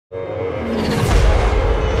Welcome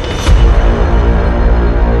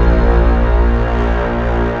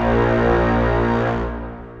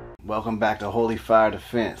back to Holy Fire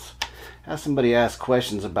Defense. Had somebody ask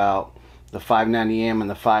questions about the 590M and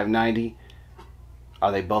the 590.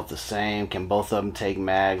 Are they both the same? Can both of them take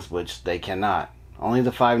mags? Which they cannot. Only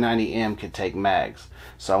the 590M can take mags.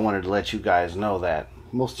 So I wanted to let you guys know that.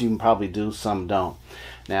 Most of you probably do, some don't.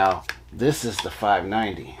 Now, this is the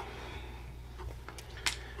 590.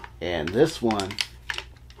 And this one,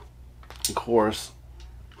 of course,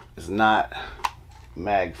 is not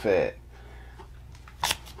mag fed.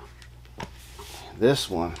 This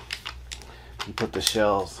one, you put the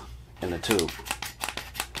shells in the tube.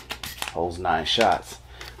 Holds 9 shots.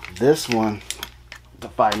 This one, the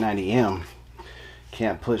 590M,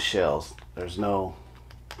 can't put shells. There's no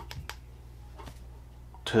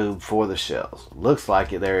tube for the shells. Looks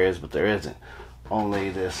like it there is, but there isn't.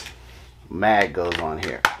 Only this mag goes on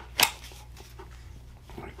here.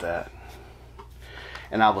 Like that.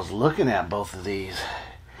 And I was looking at both of these,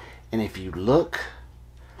 and if you look,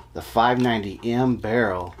 the 590M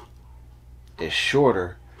barrel is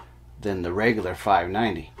shorter than the regular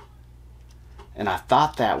 590. And I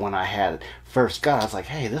thought that when I had it first got it, I was like,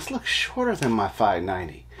 hey, this looks shorter than my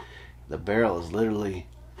 590. The barrel is literally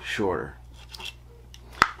shorter.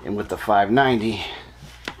 And with the 590,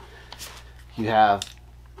 you have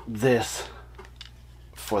this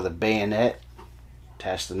for the bayonet.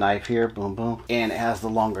 Attach the knife here, boom, boom. And it has the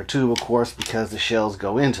longer tube, of course, because the shells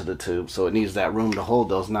go into the tube. So it needs that room to hold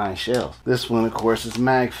those 9 shells. This one, of course, is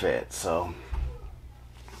mag fed. So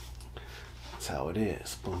that's how it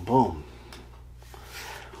is. Boom, boom.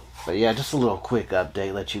 But yeah, just a little quick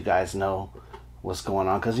update. Let you guys know what's going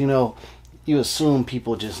on. Because, you know, you assume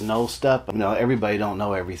people just know stuff. But, you know, everybody don't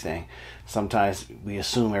know everything. Sometimes we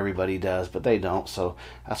assume everybody does, but they don't. So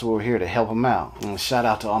that's why we're here, to help them out. And shout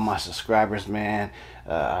out to all my subscribers, man.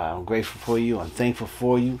 I'm grateful for you. I'm thankful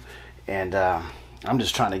for you. And I'm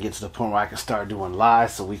just trying to get to the point where I can start doing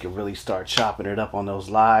lives, so we can really start chopping it up on those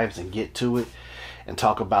lives and get to it and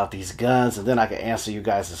talk about these guns. And then I can answer you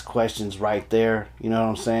guys' questions right there. You know what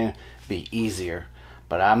I'm saying? Be easier.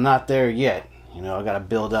 But I'm not there yet. You know, I got to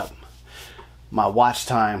build up. My watch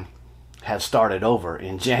time had started over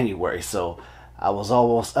in January, so I was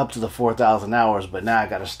almost up to the 4,000 hours, but now I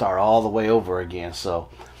got to start all the way over again. So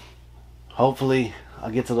hopefully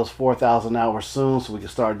I'll get to those 4,000 hours soon, so we can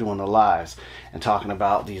start doing the lives and talking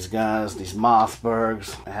about these guns, these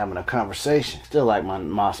Mossbergs, and having a conversation. Still like my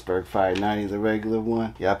Mossberg 590, the regular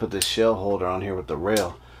one. Yeah, I put this shell holder on here with the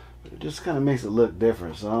rail, but it just kind of makes it look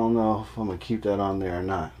different. So I don't know if I'm gonna keep that on there or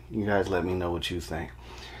not. You guys let me know what you think.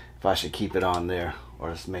 If I should keep it on there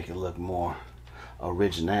or just make it look more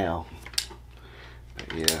original.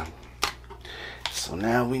 But yeah. So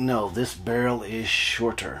now we know this barrel is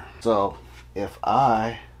shorter. So if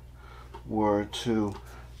I were to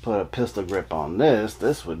put a pistol grip on this,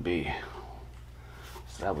 this would be,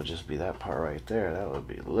 so that would just be that part right there. That would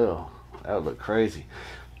be little. That would look crazy.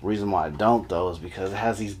 The reason why I don't though is because it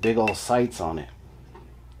has these big old sights on it.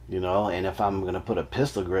 You know, and if I'm gonna put a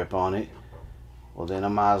pistol grip on it, well then I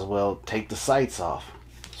might as well take the sights off.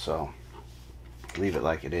 So leave it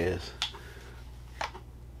like it is.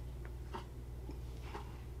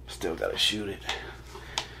 Still gotta shoot it.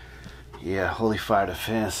 Yeah, Holy Fire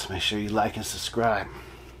Defense. Make sure you like and subscribe.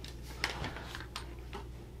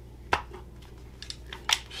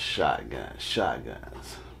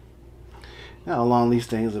 Shotguns. Now how long these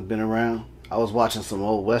things have been around? I was watching some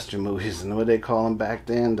old Western movies, and what they call them back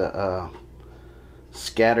then, the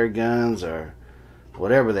scatter guns or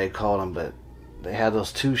whatever they called them, but they had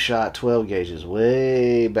those 2-shot 12 gauges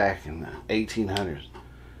way back in the 1800s.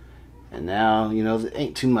 And now, you know, there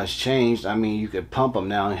ain't too much changed. I mean, you could pump them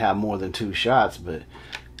now and have more than 2 shots, but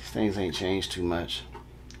these things ain't changed too much.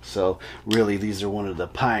 So really, these are one of the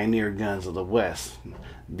pioneer guns of the West.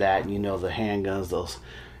 That, you know, the handguns, those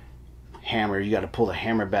hammer, you got to pull the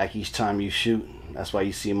hammer back each time you shoot. That's why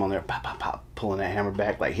you see them on there, pop, pop, pop, pulling that hammer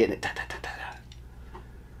back, like hitting it. Ta, ta, ta, ta, ta.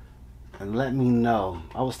 And let me know.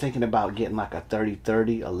 I was thinking about getting like a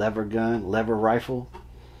 30-30, a lever gun, lever rifle.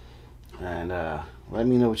 And let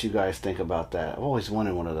me know what you guys think about that. I've always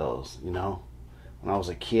wanted one of those, you know. When I was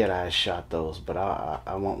a kid, I had shot those, but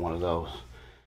I want one of those.